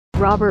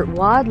Robert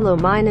Wadlow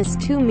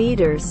 -2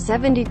 meters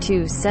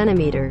 72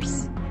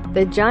 centimeters.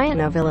 The Giant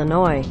of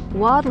Illinois.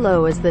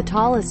 Wadlow is the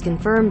tallest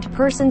confirmed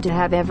person to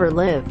have ever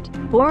lived.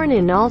 Born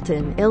in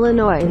Alton,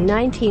 Illinois in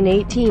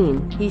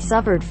 1918, he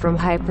suffered from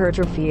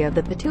hypertrophy of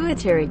the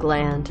pituitary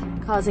gland,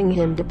 causing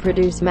him to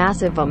produce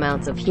massive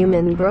amounts of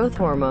human growth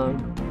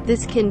hormone.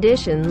 This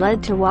condition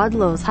led to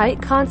Wadlow's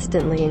height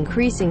constantly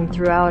increasing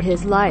throughout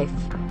his life.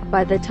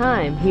 By the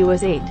time he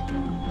was 8,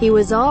 he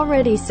was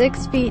already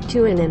 6 feet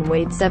 2 and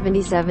weighed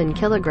 77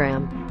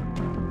 kilograms.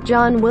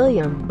 John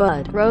William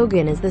 "Bud"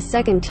 Rogan is the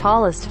second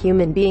tallest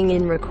human being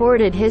in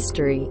recorded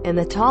history, and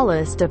the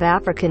tallest of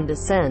African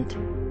descent.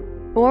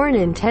 Born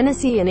in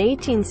Tennessee in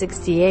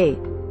 1868,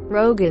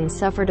 Rogan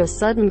suffered a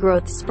sudden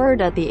growth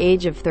spurt at the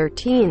age of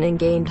 13 and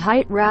gained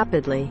height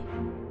rapidly.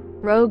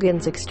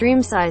 Rogan's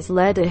extreme size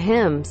led to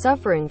him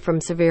suffering from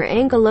severe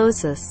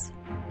ankylosis,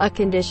 a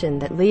condition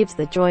that leaves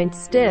the joints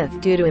stiff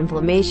due to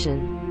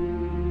inflammation.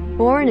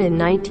 Born in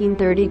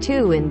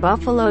 1932 in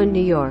Buffalo,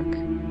 New York,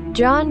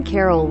 John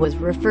Carroll was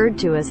referred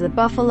to as the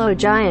Buffalo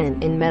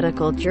Giant in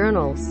medical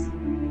journals.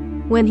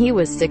 When he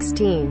was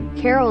 16,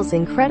 Carroll's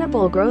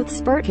incredible growth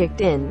spurt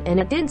kicked in, and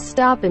it didn't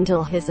stop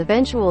until his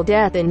eventual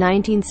death in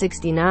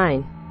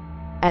 1969.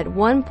 At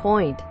one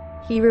point,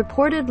 he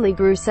reportedly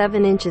grew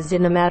 7 inches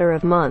in a matter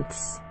of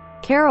months.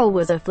 Carroll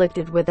was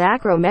afflicted with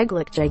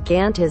acromegalic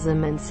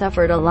gigantism and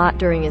suffered a lot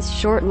during his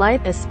short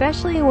life,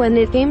 especially when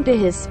it came to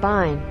his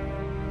spine.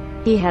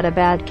 He had a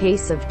bad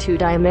case of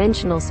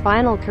two-dimensional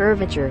spinal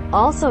curvature,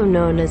 also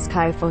known as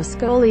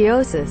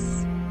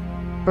kyphoscoliosis.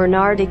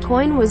 Bernard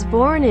Ecoin was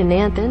born in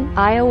Anthon,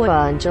 Iowa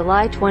on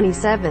July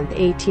 27,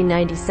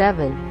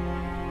 1897.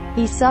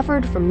 He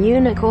suffered from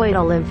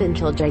unicoidal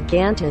infantile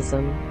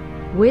gigantism,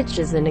 which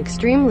is an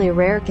extremely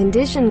rare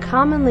condition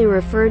commonly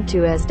referred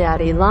to as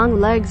daddy long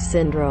legs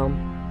syndrome.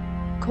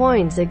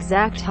 Ecoin's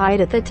exact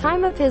height at the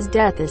time of his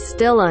death is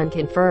still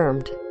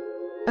unconfirmed.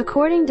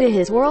 According to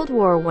his World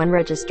War I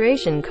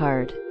registration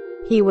card,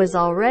 he was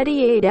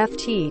already 8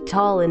 ft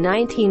tall in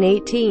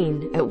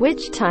 1918, at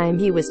which time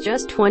he was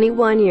just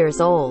 21 years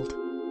old.